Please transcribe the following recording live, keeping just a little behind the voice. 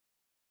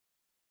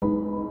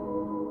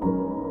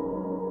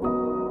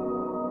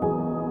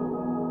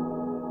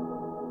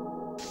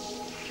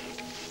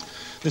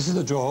This is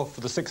the draw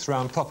for the sixth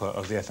round proper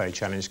of the FA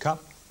Challenge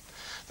Cup.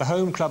 The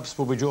home clubs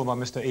will be drawn by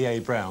Mr E.A.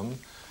 Brown,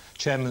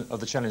 Chairman of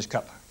the Challenge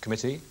Cup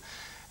Committee,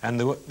 and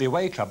the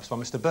away clubs by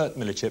Mr Bert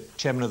Millichip,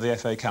 Chairman of the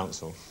FA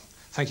Council.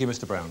 Thank you,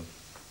 Mr Brown.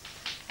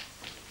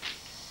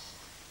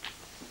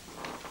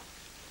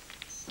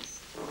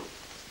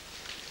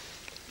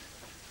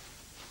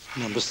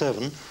 Number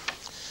 7.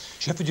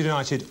 Sheffield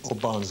United or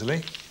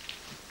Barnsley.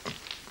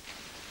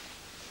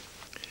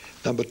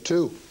 Number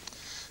 2.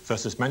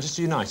 Versus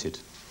Manchester United.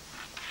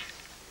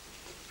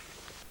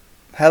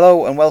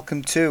 Hello and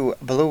welcome to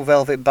Blue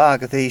Velvet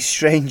Bag, the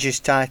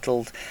strangest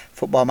titled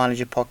Football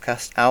Manager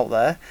podcast out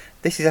there.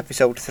 This is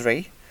episode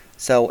 3,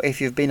 so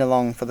if you've been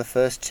along for the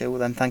first 2,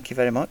 then thank you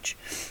very much.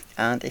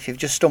 And if you've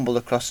just stumbled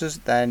across us,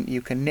 then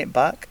you can nip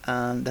back,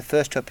 and the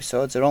first 2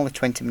 episodes are only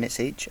 20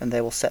 minutes each, and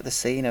they will set the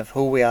scene of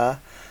who we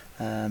are,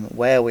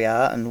 where we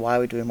are, and why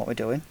we're doing what we're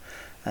doing.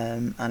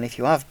 And if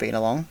you have been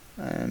along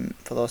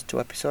for those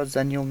 2 episodes,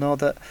 then you'll know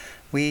that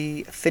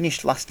we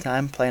finished last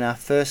time playing our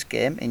first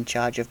game in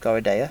charge of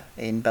Gorodeya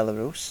in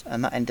Belarus,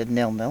 and that ended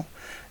 0-0.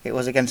 It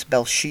was against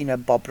Belshina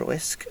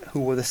Bobruisk, who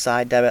were the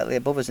side directly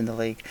above us in the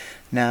league.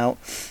 Now,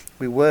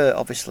 we were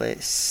obviously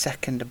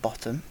second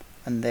bottom,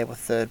 and they were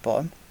third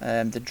bottom.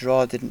 The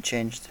draw didn't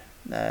change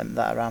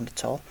that around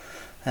at all.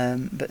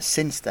 But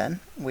since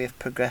then, we have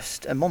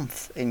progressed a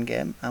month in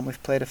game, and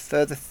we've played a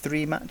further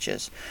 3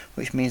 matches,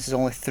 which means there's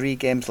only 3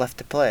 games left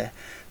to play.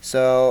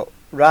 So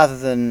rather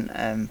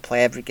than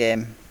play every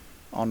game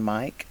on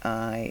mic,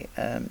 I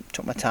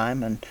took my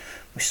time and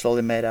we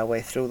slowly made our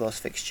way through those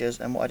fixtures.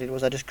 And what I did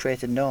was I just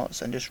created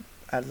notes and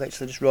I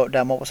literally just wrote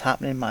down what was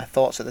happening, my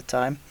thoughts at the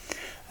time.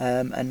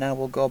 And now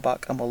we'll go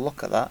back and we'll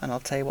look at that, and I'll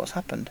tell you what's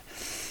happened.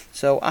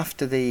 So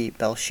after the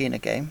Belshina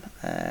game,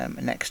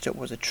 next up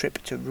was a trip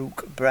to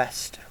Rouk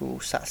Brest, who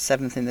sat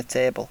 7th in the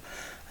table.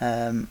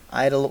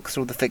 I had a look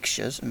through the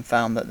fixtures and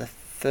found that the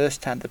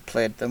first time they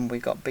played them, we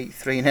got beat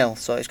 3-0.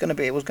 So it was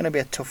going to be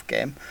a tough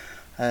game.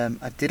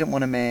 I didn't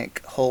want to make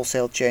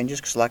wholesale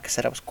changes because, like I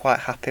said, I was quite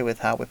happy with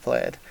how we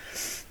played.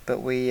 But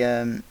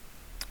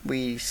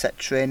we set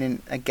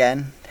training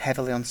again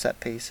heavily on set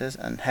pieces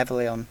and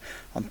heavily on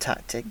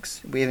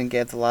tactics. We even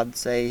gave the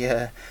lads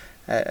a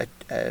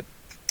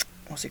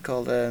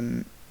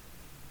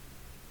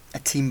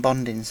team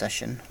bonding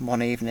session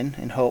one evening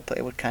in hope that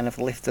it would kind of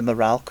lift the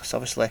morale, because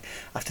obviously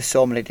after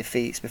so many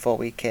defeats before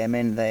we came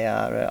in, they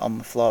are on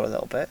the floor a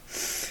little bit,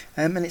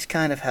 and it's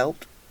kind of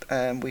helped.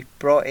 We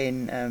brought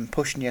in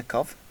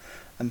Pushnyakov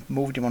and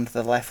moved him onto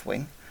the left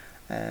wing,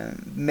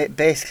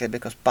 basically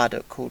because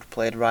Baduk, who'd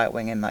played right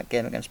wing in that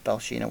game against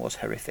Belshina, was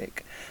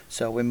horrific.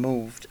 So we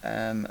moved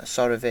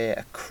Sorove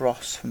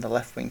across from the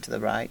left wing to the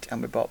right,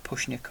 and we brought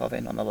Pushnyakov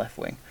in on the left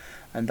wing.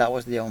 And that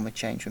was the only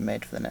change we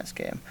made for the next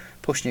game.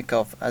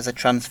 Pushnyakov as a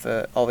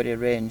transfer already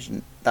arranged,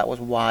 and that was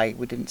why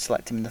we didn't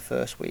select him in the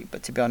first week.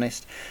 But to be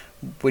honest,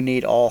 we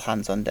need all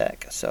hands on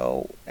deck,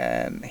 so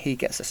he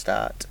gets a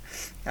start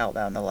out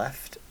there on the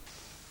left.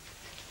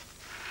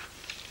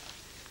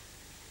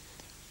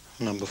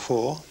 Number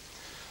 4.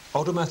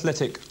 Oldham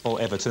Athletic or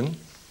Everton.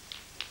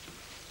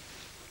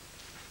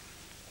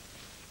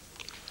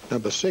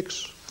 Number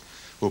 6.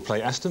 We'll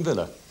play Aston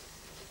Villa.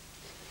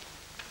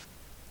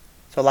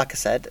 So like I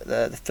said,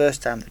 the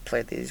first time they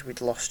played these,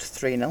 we'd lost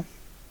 3-0.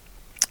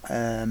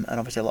 And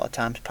obviously a lot of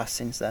time's passed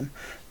since then.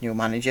 New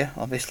manager,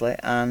 obviously.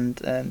 And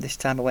this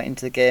time I went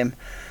into the game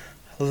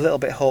a little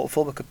bit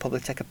hopeful. We could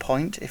probably take a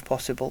point if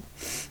possible.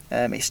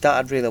 It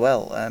started really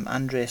well.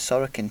 Andrei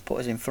Sorokin put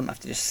us in front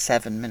after just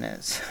 7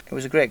 minutes. It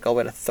was a great goal. We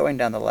had a throw-in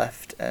down the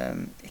left.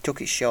 He took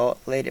it short,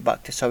 laid it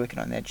back to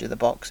Sorokin on the edge of the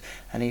box,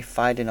 and he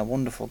fired in a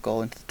wonderful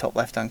goal into the top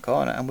left-hand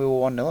corner. And we were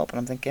 1-0 up, and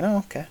I'm thinking, oh,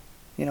 okay,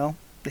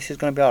 this is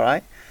going to be all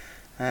right.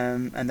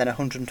 And then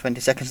 120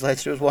 seconds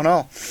later it was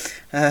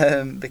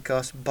 1-1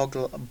 because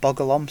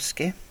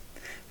Bogolomsky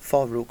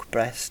for Rouk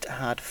Brest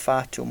had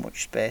far too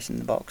much space in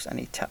the box, and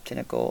he tapped in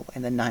a goal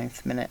in the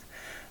 9th minute.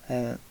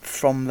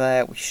 From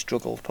there we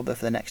struggled probably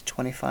for the next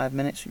 25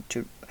 minutes.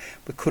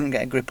 We couldn't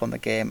get a grip on the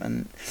game,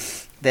 and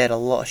they had a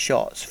lot of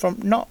shots, from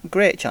not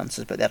great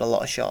chances, but they had a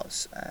lot of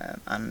shots,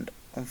 and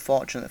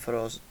unfortunately for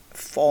us,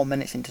 4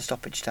 minutes into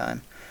stoppage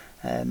time,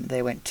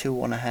 they went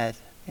 2-1 ahead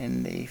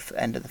in the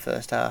end of the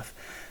first half,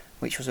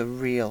 which was a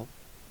real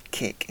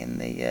kick in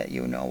the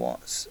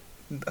you-know-whats.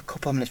 A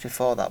couple of minutes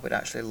before that, we'd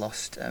actually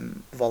lost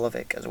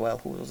Volovic as well,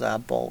 who was our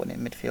ball-winning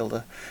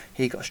midfielder.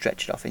 He got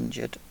stretchered off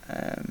injured,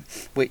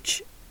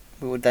 which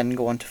we would then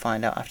go on to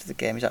find out after the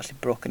game. He's actually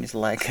broken his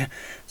leg,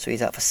 so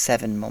he's out for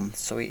 7 months,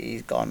 so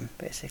he's gone,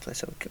 basically,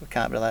 so we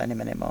can't rely on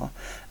him anymore.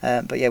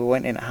 But yeah, we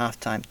went in at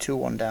half-time,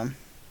 2-1 down.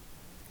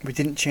 We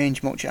didn't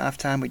change much at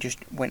half-time, we just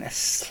went a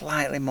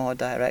slightly more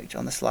direct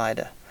on the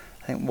slider.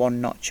 I think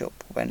 1 notch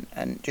up, went,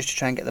 and just to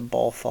try and get the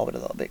ball forward a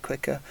little bit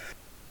quicker.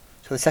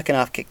 So the second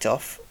half kicked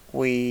off.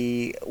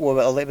 We were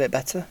a little bit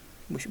better.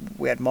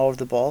 We had more of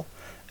the ball.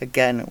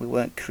 Again, we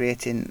weren't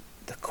creating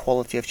the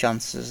quality of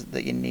chances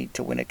that you need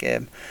to win a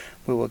game.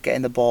 We were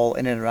getting the ball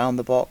in and around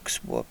the box.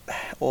 We were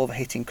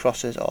overhitting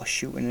crosses or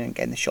shooting and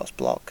getting the shots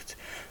blocked.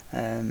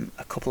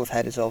 A couple of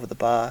headers over the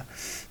bar.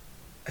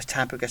 as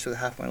time progressed through the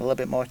half, we went a little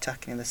bit more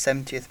attacking. In the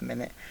 70th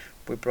minute,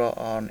 we brought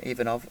on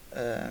Ivanov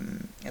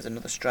as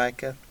another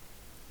striker.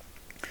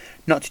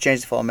 Not to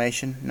change the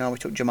formation, no, we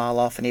took Jamal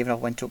off and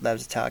Ivanov went up there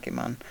as a target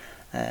man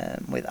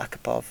with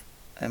Akapov.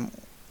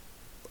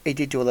 He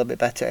did do a little bit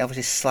better,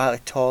 obviously slightly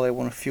taller,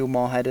 won a few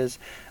more headers,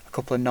 a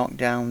couple of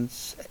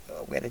knockdowns.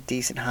 We had a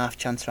decent half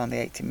chance around the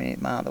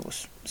 80-minute mark that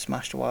was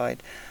smashed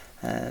wide.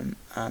 And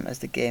as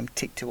the game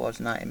ticked towards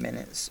 90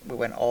 minutes, we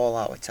went all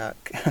out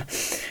attack.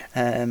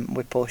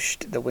 We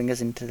pushed the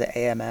wingers into the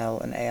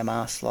AML and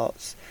AMR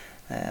slots.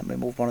 We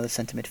moved one of the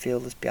centre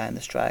midfielders behind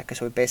the striker,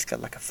 so we basically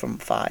had like a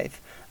front five,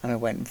 and we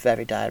went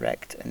very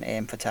direct and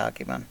aimed for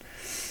target man.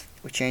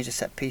 We changed the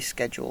set piece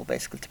schedule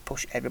basically to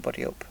push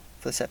everybody up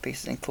for the set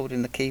pieces,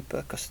 including the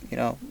keeper, because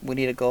we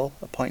need a goal,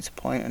 a point's a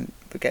point, and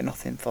we get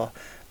nothing for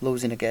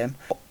losing a game.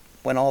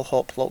 When all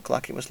hope looked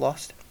like it was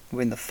lost, we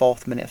were in the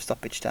 4th minute of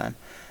stoppage time.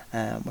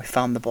 We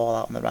found the ball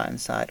out on the right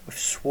hand side. We've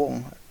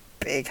swung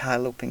a big high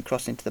looping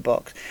cross into the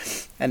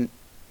box, and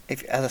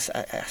as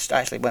I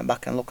actually went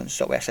back and looked and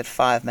saw, we actually had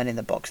 5 men in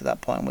the box at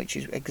that point, which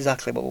is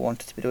exactly what we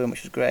wanted to be doing,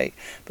 which was great.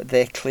 But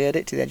they cleared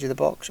it to the edge of the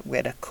box. We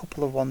had a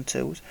couple of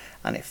 1-2s,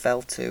 and it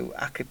fell to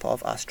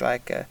Akripov, our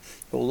striker,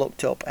 who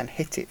looked up and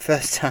hit it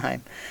first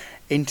time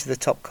into the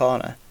top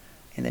corner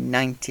in the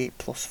 90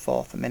 plus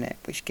 4th minute,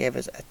 which gave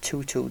us a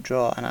 2-2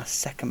 draw and our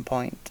 2nd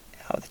point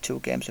out of the 2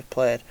 games we've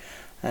played.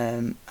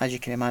 As you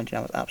can imagine,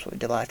 I was absolutely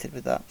delighted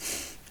with that.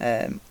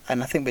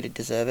 And I think we did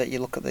deserve it. You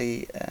look at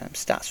the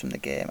stats from the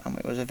game, and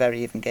it was a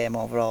very even game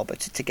overall. But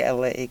to get a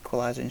late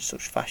equaliser in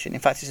such fashion, in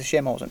fact, it's a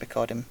shame I wasn't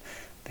recording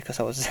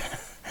because I was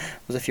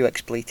was a few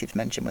expletives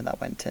mentioned when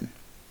that went in.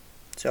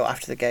 So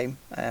after the game,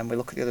 we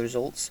look at the other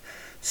results.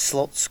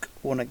 Slutsk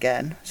won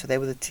again, so they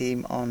were the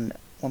team on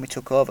when we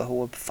took over who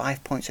were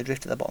 5 points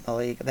adrift at the bottom of the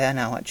league. They're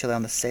now actually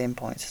on the same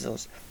points as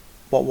us.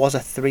 What was a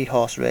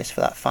 3-horse race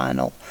for that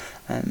final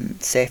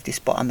safety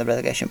spot and the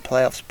relegation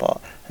playoff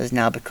spot has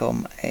now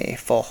become a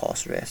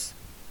 4-horse race.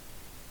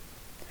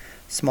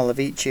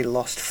 Smolovici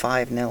lost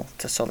 5-0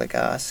 to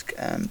Solidarsk.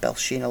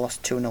 Belshina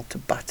lost 2-0 to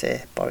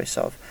Bate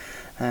Borisov.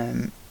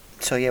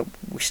 So yeah,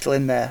 we're still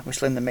in there. We're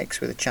still in the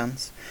mix with a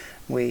chance.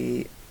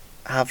 We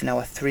have now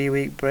a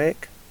 3-week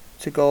break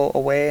to go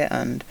away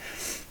and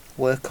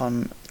work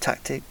on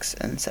tactics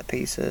and set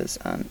pieces,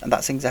 and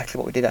that's exactly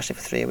what we did actually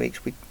for 3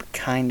 weeks. We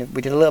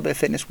did a little bit of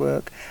fitness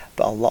work,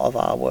 but a lot of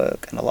our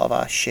work and a lot of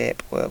our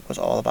shape work was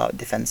all about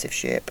defensive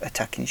shape,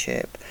 attacking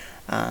shape,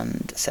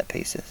 and set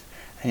pieces.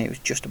 And it was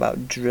just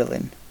about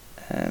drilling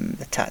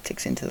the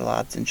tactics into the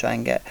lads and try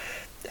and get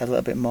a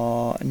little bit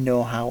more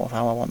know-how of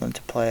how I want them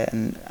to play,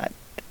 and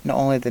not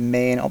only the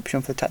main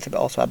option for the tactic, but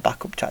also a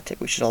backup tactic,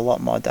 which is a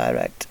lot more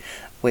direct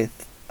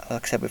with,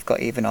 like I said, we've got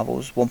Ivanov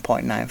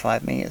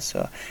 1.95 metres,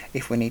 so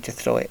if we need to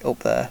throw it up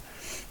there,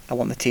 I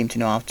want the team to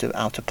know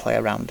how to play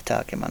around the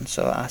target man.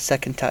 So our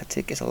second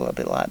tactic is a little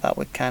bit like that.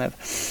 We kind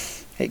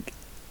of it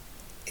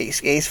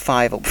is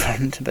 5 up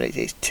front, but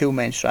it's 2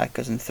 main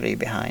strikers and 3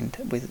 behind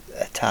with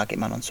a target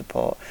man on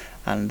support,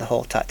 and the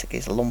whole tactic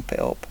is lump it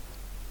up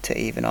to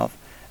Ivanov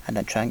and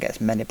then try and get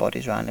as many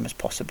bodies around him as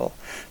possible.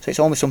 So it's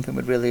only something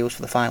we'd really use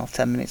for the final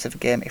 10 minutes of a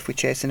game if we're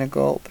chasing a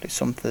goal, but it's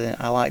something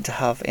I like to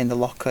have in the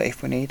locker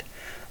if we need.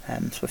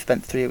 So we've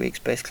spent 3 weeks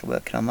basically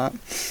working on that.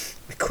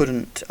 We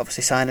couldn't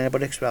obviously sign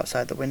anybody because we're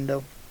outside the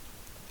window,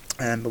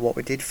 but what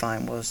we did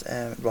find was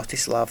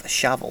Rostislav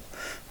Shavel,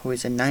 who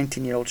is a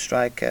 19-year-old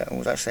striker who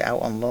was actually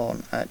out on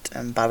loan at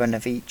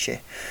Baranovice,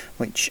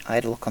 which I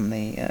had a look on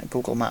the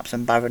Google Maps,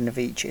 and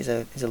Baranovice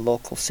is a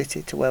local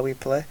city to where we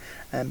play,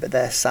 but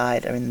their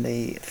side are in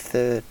the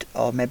 3rd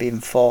or maybe even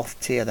 4th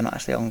tier. They're not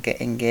actually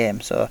in game,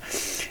 so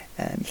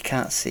you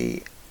can't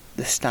see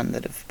the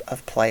standard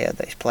of player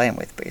that he's playing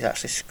with, but he's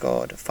actually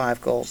scored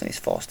 5 goals in his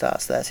 4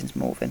 starts there since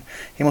moving.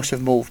 He must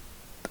have moved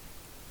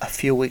a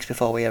few weeks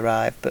before we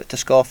arrived, but to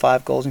score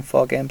 5 goals in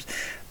 4 games,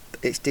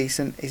 it's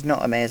decent. He's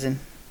not amazing,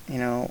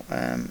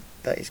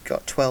 but he's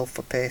got 12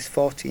 for pace,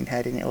 14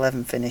 heading,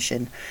 11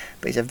 finishing,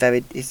 but he's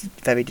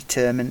very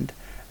determined.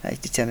 His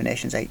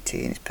determination's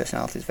 18, his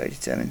personality is very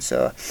determined,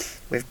 so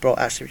we've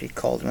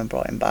recalled him and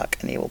brought him back,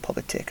 and he will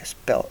probably take a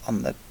spell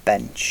on the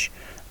bench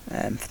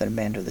for the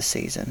remainder of the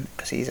season,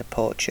 because he's a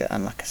poacher,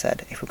 and like I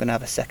said, if we're going to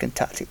have a second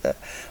tactic that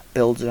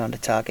builds around a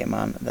target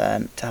man,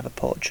 then to have a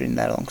poacher in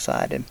there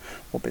alongside him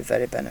will be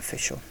very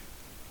beneficial.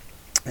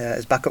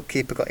 His backup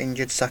keeper got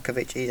injured,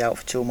 Sakovic, he's out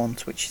for 2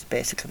 months, which is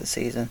basically the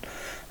season.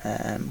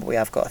 We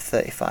have got a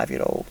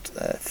 35-year-old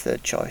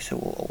third choice who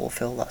will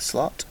fill that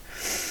slot.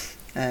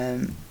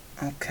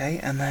 Okay,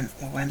 and then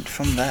we went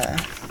from there.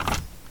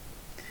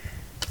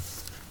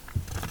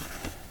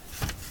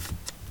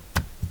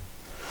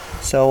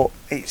 So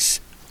it's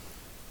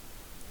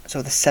the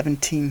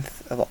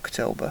 17th of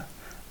October.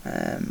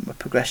 We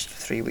progressed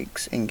for 3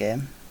 weeks in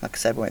game. Like I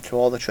said, we went through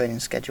all the training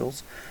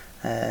schedules.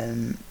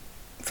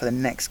 For the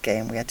next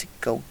game, we had to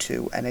go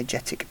to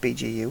Energetic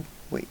BGU,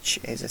 which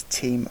is a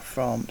team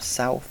from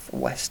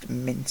southwest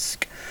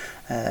Minsk.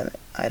 I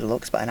had a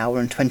look, it's about 1 hour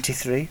and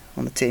 23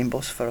 on the team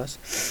bus for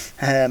us.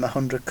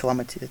 100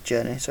 kilometre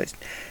journey, so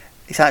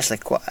it's actually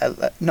quite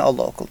not a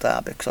local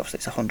derby because obviously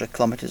it's 100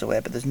 kilometres away,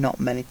 but there's not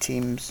many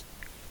teams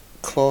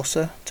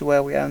closer to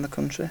where we are in the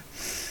country.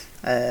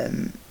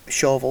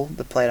 Chauvel,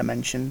 the player I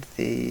mentioned,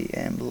 the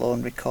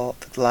loan record,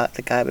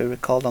 the guy we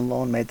recalled on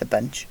loan, made the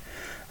bench.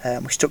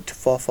 We stuck to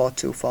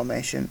 4-4-2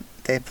 formation.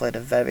 They played a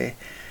very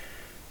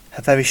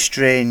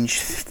strange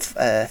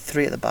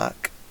 3 at the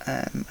back,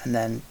 and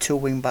then 2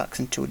 wing backs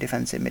and 2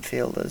 defensive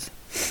midfielders,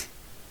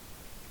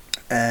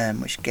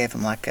 which gave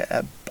them like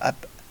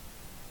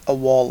a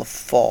wall of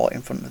 4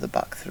 in front of the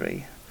back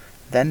 3.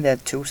 Then they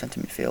had 2 centre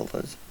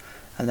midfielders,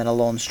 and then a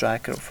lone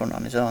striker up front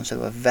on his own. So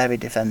they were very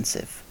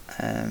defensive.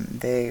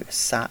 They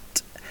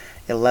sat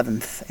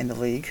 11th in the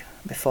league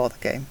before the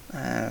game.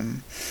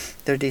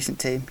 They're a decent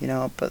team,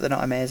 but they're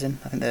not amazing.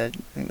 I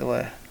think they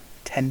were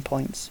 10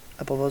 points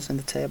above us in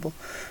the table.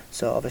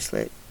 So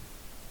obviously,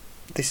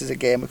 this is a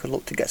game we could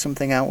look to get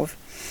something out of.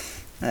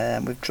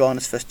 We've drawn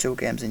his first 2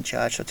 games in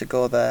charge, so to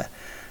go there,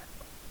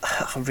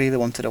 I really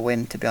wanted a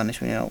win. To be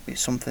honest,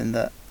 it's something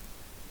that,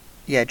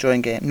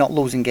 drawing game, not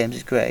losing games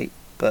is great,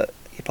 but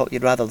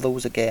you'd rather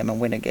lose a game and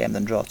win a game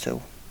than draw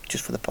 2,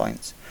 just for the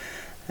points.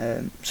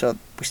 So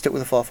we stuck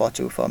with the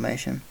 4-4-2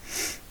 formation.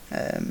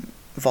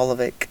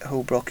 Volovic,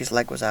 who broke his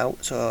leg, was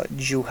out. So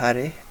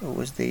Jouhari, who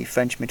was the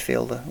French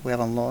midfielder we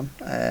have on loan,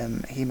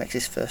 he makes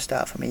his first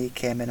start for me. He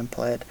came in and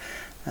played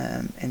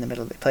in the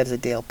middle. He played as a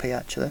DLP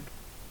actually,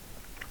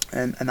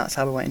 and that's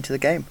how we went into the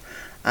game.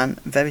 And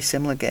very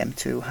similar game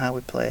to how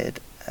we played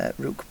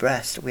Rook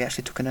Brest. We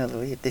actually took an early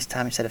lead. This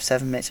time instead of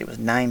 7 minutes, it was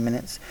 9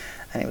 minutes,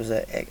 and it was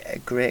a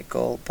great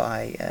goal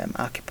by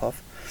Arkhipov.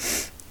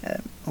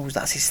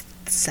 That's his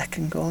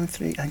second goal in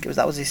 3. I think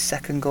that was his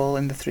second goal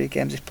in the 3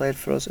 games he's played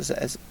for us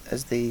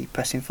as the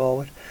pressing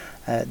forward.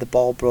 The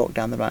ball broke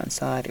down the right hand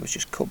side. It was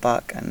just cut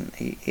back, and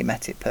he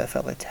met it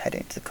perfectly to head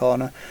it into the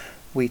corner.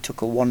 We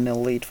took a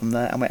 1-0 lead from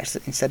there, and we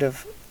actually, instead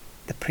of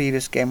the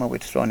previous game where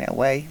we'd thrown it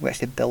away, we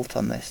actually built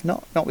on this,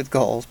 not with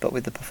goals but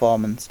with the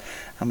performance,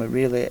 and we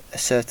really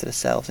asserted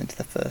ourselves into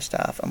the first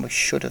half. And we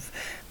should have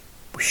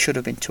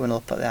been 2-0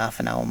 up at the half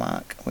an hour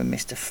mark. We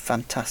missed a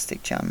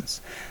fantastic chance.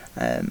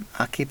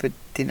 Our keeper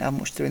didn't have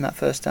much to do in that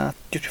first half.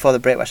 Just before the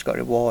break, we actually got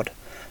a reward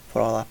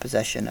for all our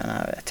possession and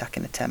our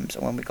attacking attempts,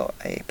 and when we got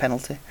a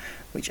penalty,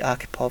 which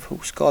Arkhipov, who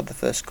scored the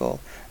first goal,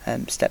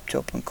 stepped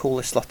up and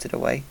coolly slotted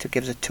away to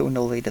give us a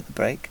 2-0 lead at the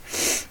break.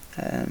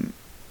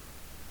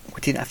 We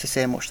didn't have to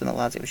say much to the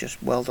lads. It was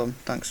just, well done,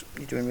 thanks,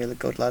 you're doing really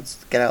good,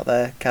 lads, get out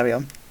there, carry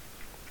on.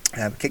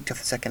 We kicked off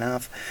the second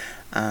half,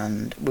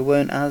 and we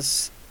weren't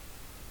as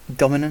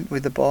dominant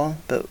with the ball,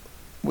 but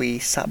we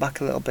sat back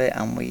a little bit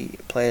and we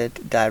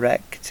played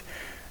direct,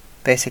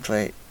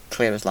 basically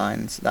clear as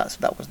lines.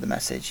 That was the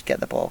message. Get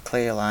the ball,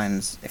 clear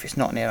lines. If it's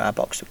not near our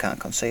box, we can't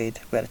concede.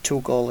 We had a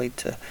 2-goal lead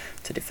to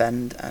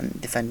defend,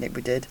 and defend it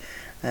we did,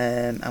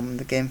 and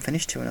the game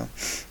finished 2-0,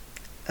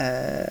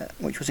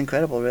 which was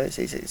incredible. Really.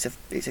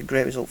 It's a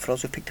great result for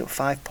us. We picked up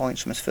 5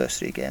 points from his first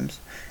 3 games.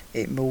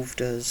 It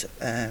moved us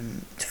to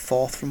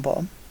 4th from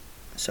bottom.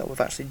 So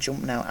we've actually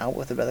jumped now out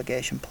of the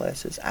relegation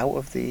places, out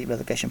of the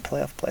relegation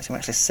playoff place, and we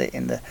actually sit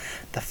in the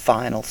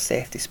final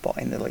safety spot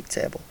in the league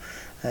table.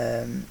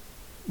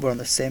 We're on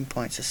the same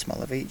points as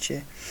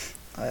Smolovici,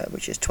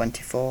 which is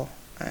 24.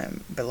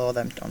 Below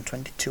them on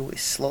 22 is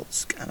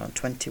Slutsk, and on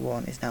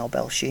 21 is now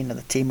Belshina,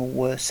 the team who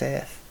were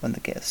safe when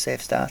the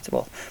safe started.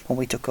 Well, when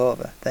we took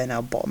over, they're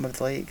now bottom of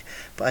the league.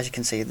 But as you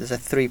can see, there's a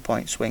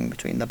 3-point swing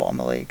between the bottom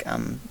of the league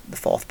and the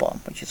 4th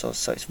bottom, which is us,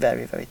 so it's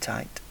very, very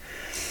tight.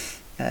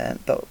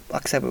 But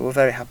like I said, we were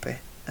very happy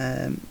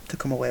to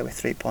come away with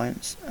 3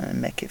 points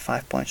and make it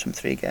 5 points from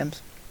 3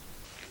 games.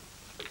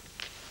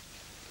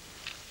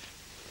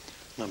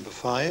 Number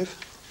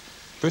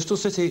 5. Bristol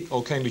City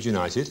or Cambridge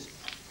United?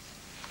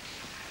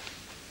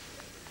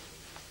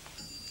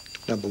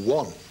 Number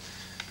 1.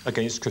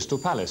 Against Crystal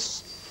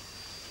Palace.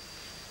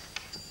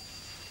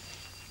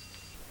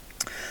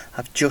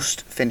 I've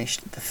just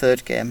finished the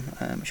 3rd game,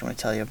 which I want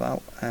to tell you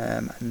about,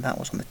 and that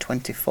was on the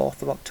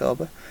 24th of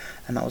October,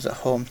 and that was at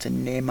home to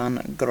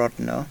Neman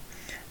Grodno.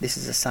 This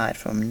is a side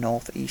from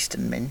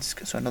northeastern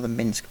Minsk, so another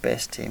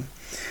Minsk-based team.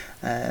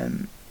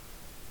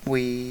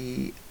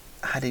 We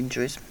had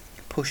injuries.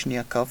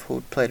 Pushniakov,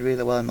 who played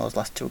really well in those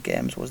last 2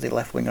 games, was the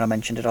left winger I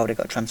mentioned, had already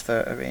got a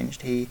transfer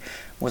arranged. He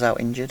was out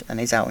injured, and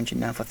he's out injured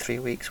now for 3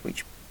 weeks,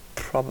 which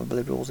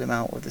probably rules him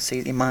out of the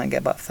season. He might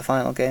get back for the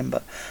final game,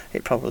 but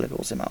it probably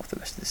rules him out for the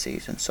rest of the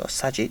season. So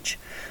Sajic,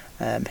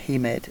 he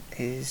made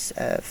his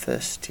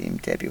first team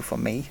debut for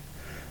me.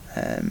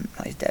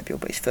 Not his debut,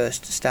 but his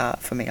first start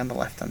for me on the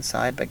left hand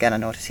side. But again, I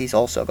noticed he's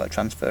also got a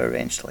transfer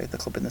arranged to leave the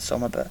club in the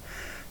summer, but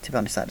to be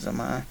honest, that doesn't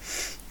matter.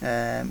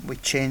 We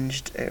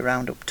changed it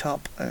around up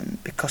top,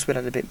 and because we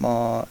had a bit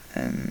more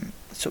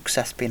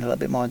success being a little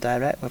bit more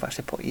direct, we've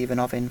actually put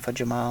Ivanov in for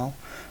Jamal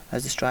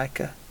as the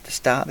striker to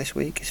start this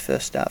week, his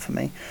first start for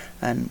me,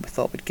 and we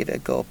thought we'd give it a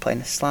go playing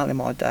a slightly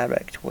more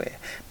direct way,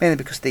 mainly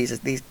because these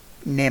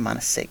Neyman are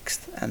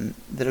 6th and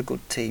they're a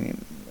good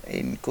team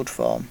in good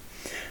form.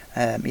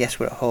 Yes,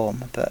 we're at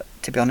home, but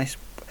to be honest,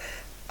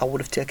 I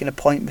would have taken a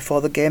point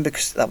before the game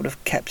because that would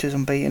have kept us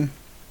unbeaten.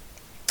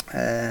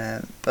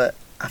 But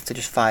after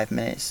just 5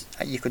 minutes,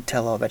 you could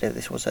tell already that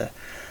this was a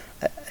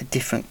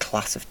different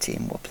class of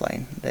team we're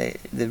playing. They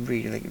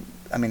really,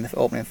 I mean, the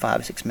opening 5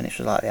 or 6 minutes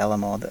was like the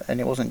Alamo, and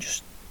it wasn't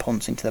just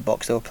punts into the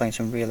box. They were playing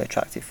some really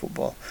attractive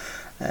football,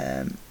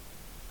 and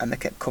they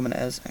kept coming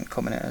at us and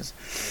coming at us.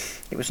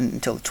 It wasn't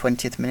until the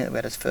 20th minute that we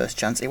had his first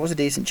chance. It was a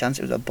decent chance.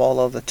 It was a ball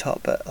over the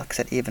top, but like I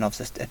said, Ivanov's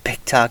a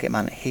big target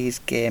man. His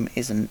game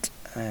isn't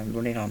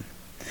running on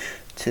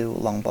 2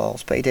 long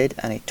balls, but he did,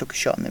 and he took a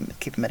shot and the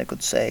keeper made a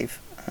good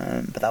save.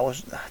 But that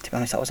was, to be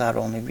honest, that was our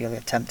only really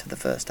attempt of the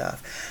first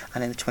half.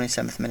 And in the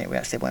 27th minute, we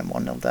actually went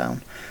 1-0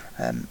 down,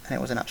 and it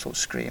was an absolute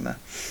screamer.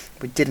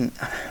 We didn't,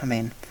 I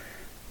mean,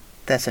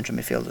 their central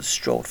midfielder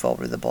strolled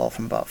forward with the ball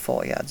from about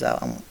 40 yards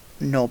out, and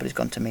nobody's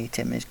gone to meet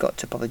him. He's got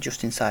to probably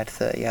just inside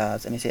 30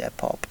 yards, and he's had a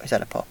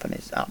pop, and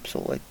he's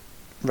absolutely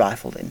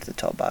rifled it into the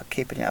top bar.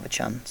 Keeper didn't have a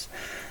chance.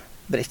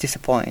 But it's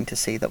disappointing to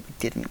see that we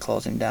didn't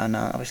close him down.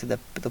 Now, obviously,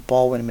 the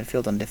ball-winning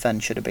midfield on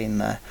defence should have been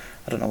there.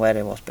 I don't know where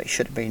he was, but he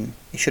should have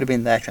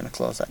been there trying to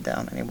close that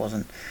down, and he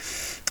wasn't.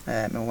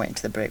 And we went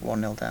into the break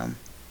 1-0 down.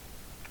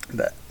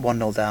 But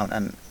 1-0 down,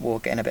 and we were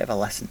getting a bit of a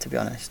lesson, to be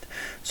honest.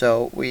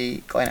 So we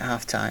got in at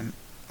half-time.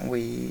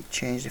 We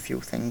changed a few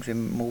things. We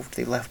moved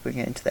the left wing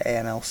into the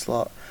AML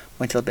slot,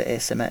 went a little bit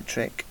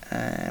asymmetric.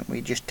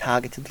 We just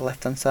targeted the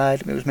left hand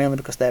side. It was mainly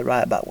because their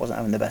right back wasn't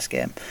having the best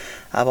game.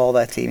 Out of all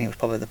their team, he was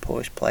probably the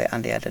poorest player,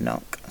 and he had a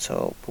knock,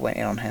 so we went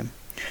in on him.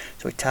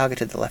 So we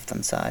targeted the left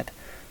hand side,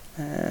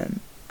 and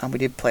we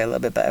did play a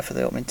little bit better for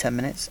the opening 10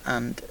 minutes,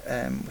 and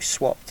we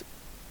swapped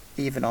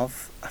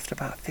Ivanov after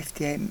about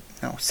 60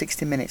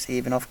 minutes.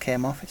 Ivanov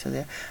came off, it's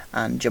there,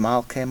 and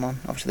Jamal came on.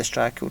 Obviously, the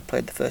striker who had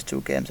played the first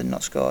 2 games and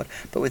not scored,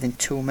 but within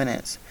 2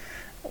 minutes,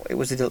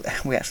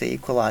 we actually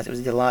equalised. It was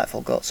a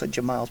delightful goal. So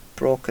Jamal's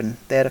broken.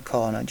 They had a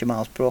corner.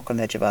 Jamal's broken on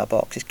the edge of our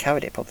box. He's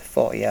carried it probably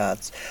 40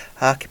 yards.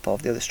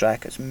 Arkhipov, the other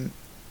strikers,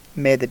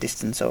 made the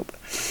distance up.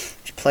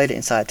 He's played it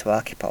inside to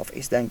Arkhipov.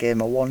 He's then gave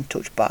him a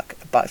 1-touch back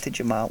to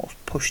Jamal,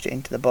 pushed it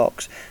into the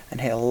box,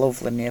 and hit a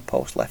lovely near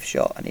post left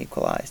shot and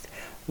equalised.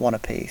 1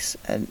 apiece.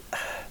 And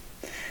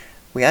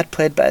we had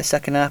played better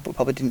second half, but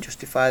probably didn't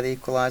justify the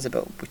equaliser,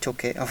 but we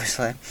took it,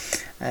 obviously.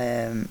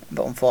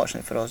 But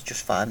unfortunately for us,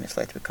 just 5 minutes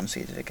later we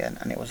conceded again,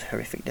 and it was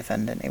horrific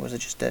defending. It was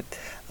just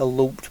a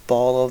looped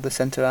ball over the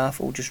centre half,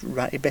 who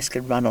he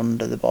basically ran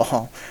under the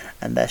ball,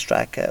 and their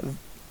striker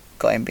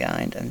got in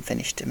behind and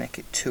finished to make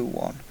it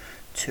 2-1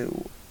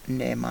 to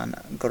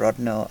Neyman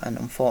Gorodno, and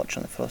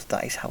unfortunately for us,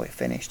 that is how it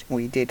finished.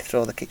 We did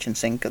throw the kitchen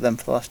sink at them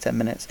for the last 10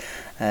 minutes.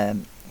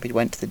 We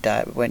went to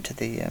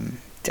the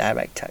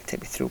direct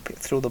tactic. We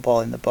threw the ball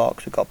in the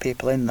box. We got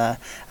people in there,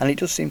 and it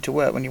does seem to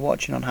work. When you're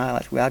watching on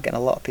highlights, we are getting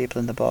a lot of people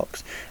in the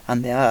box,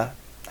 and they are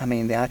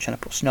trying to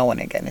put snow on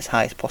it, getting as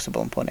high as possible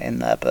and putting it in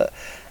there, but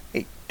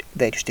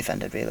they just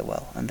defended really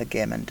well, and the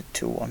game ended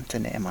 2-1 to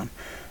Neyman.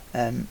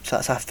 So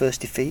that's our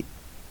first defeat.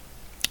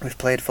 We've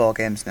played 4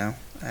 games now,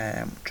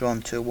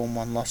 drawn 2, won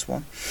 1, lost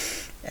 1.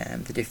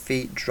 The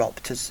defeat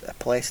dropped us a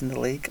place in the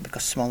league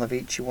because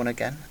Smolovici won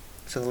again.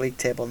 So the league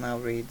table now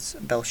reads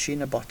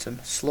Belshina bottom,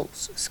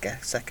 Sluts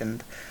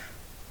second.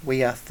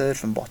 We are third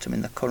from bottom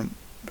in the current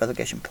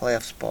relegation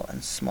playoff spot,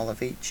 and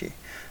Smolovici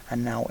are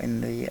now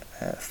in the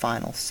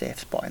final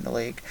safe spot in the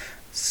league.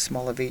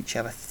 Smolovici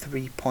have a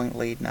 3-point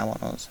lead now on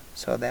us.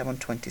 So they're on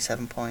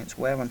 27 points,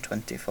 we're on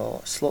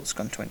 24, Sluts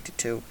on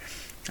 22,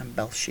 and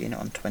Belshina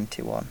on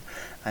 21.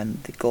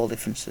 And the goal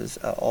differences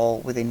are all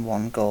within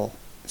 1 goal.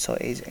 So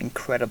it is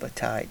incredibly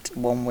tight.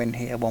 1 win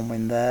here, 1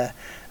 win there,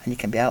 and you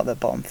can be out of the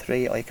bottom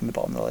 3 or you can be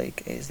bottom of the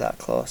league. It is that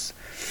close.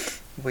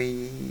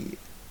 We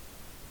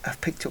have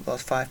picked up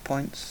those 5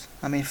 points.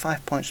 I mean,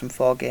 5 points from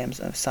 4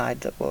 games and a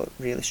side that were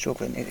really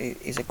struggling.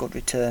 It is a good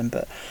return,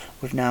 but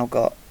we've now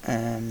got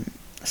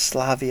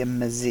Slavia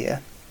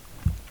Mazia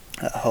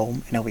at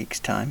home in a week's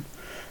time,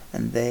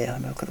 and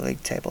let me look at the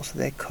league table. So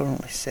they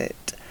currently sit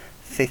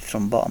 5th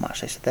from bottom,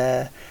 actually. So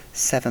they're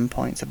 7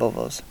 points above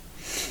us.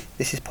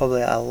 This is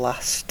probably our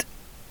last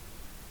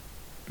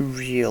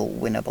real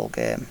winnable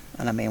game,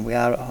 and I mean, we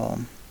are at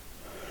home,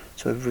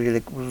 so we've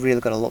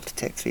really got to look to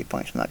take 3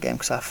 points from that game,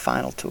 because our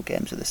final 2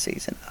 games of the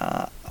season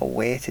are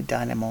away to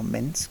Dynamo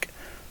Minsk,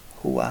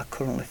 who are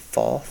currently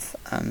 4th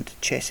and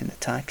chasing the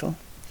title,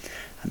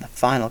 and the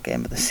final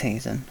game of the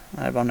season,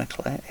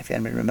 ironically, if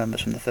anybody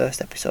remembers from the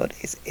first episode,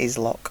 is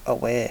Izlok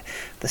away,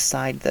 the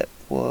side that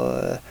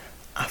were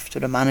after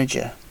a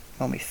manager.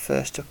 When we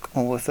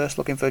were first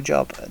looking for a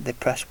job, the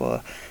press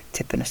were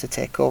tipping us to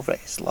take over at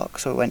Izlok,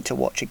 so we went to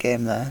watch a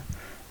game there,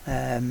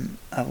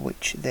 of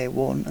which they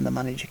won, and the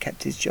manager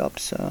kept his job.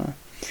 So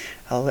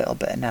a little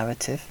bit of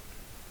narrative,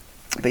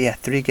 but yeah,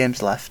 3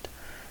 games left.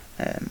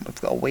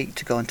 We've got a week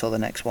to go until the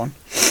next one,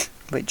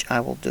 which I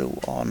will do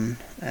on.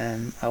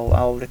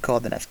 I'll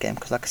record the next game,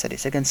 because, like I said,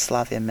 it's against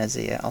Slavia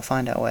Mazia. I'll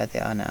find out where they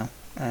are now,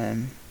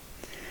 and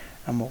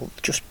we'll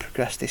just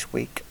progress this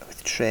week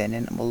with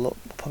training, and we're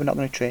probably not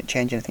going to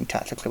change anything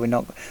tactically.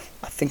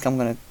 I think I'm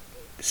going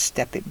to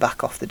step it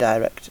back off the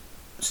direct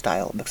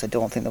style, because I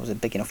don't think there was a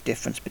big enough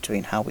difference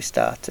between how we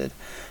started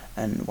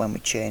and when we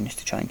change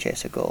to try and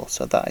chase a goal.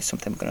 So that is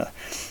something we're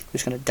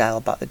just going to dial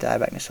back the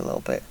directness a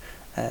little bit,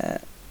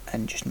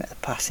 and just make the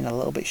passing a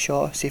little bit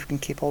shorter, see if we can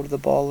keep hold of the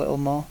ball a little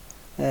more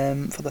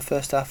for the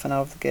first half an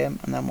hour of the game,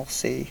 and then we'll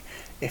see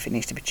if it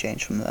needs to be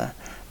changed from there.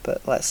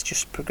 But let's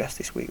just progress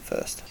this week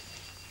first.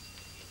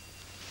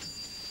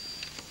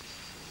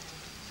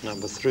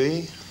 Number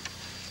 3.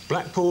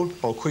 Blackpool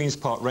or Queen's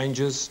Park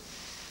Rangers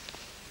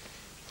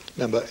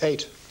Number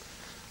 8.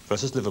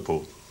 versus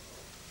Liverpool.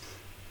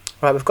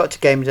 Right, we've got to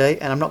game day,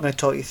 and I'm not going to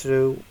talk you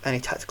through any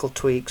tactical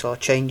tweaks or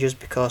changes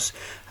because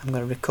I'm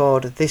going to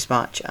record this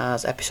match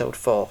as episode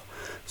 4.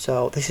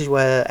 So this is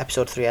where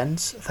episode 3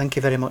 ends. Thank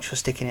you very much for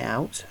sticking it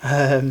out.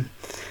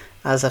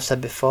 As I've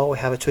said before, we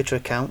have a Twitter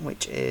account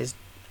which is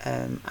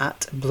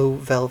at Blue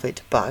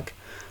Velvet Bag.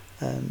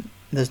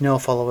 There's no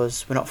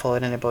followers, we're not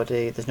following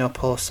anybody, there's no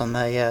posts on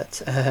there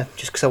yet,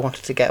 just because I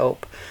wanted to get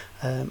up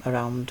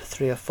around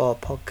 3 or 4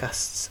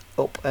 podcasts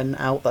up and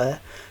out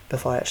there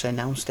before I actually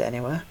announced it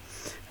anywhere.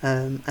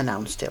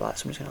 Announced it like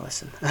somebody's going to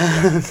listen.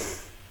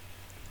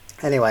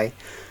 Anyway,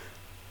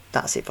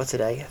 that's it for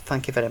today.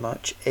 Thank you very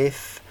much.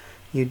 If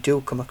you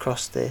do come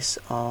across this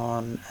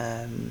on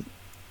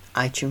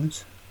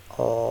iTunes,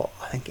 or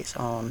I think it's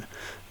on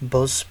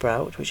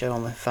Buzzsprout, which I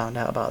only found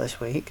out about this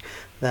week,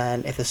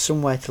 then if there's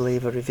somewhere to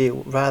leave a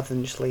review, rather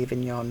than just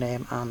leaving your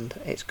name and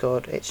it's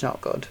good, it's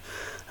not good,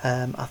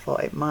 I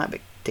thought it might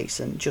be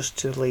decent just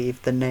to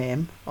leave the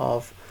name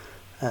of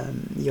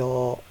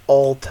your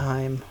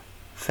all-time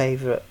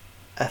favourite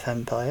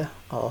FM player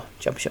or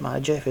Championship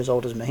manager if you're as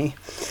old as me,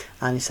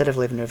 and instead of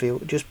leaving a review,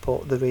 just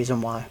put the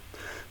reason why.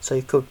 So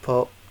you could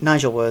put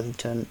Nigel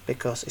Worthington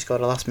because he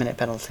scored a last minute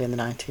penalty in the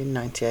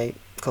 1998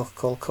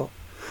 Coca-Cola Cup.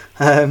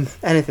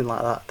 Anything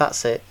like that.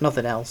 That's it,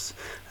 nothing else.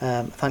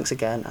 Thanks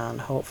again, and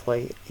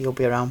hopefully you'll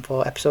be around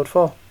for episode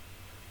 4.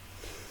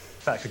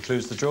 That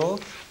concludes the draw.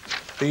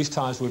 These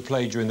ties will be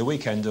played during the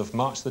weekend of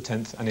March the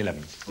 10th and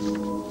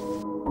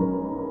 11th.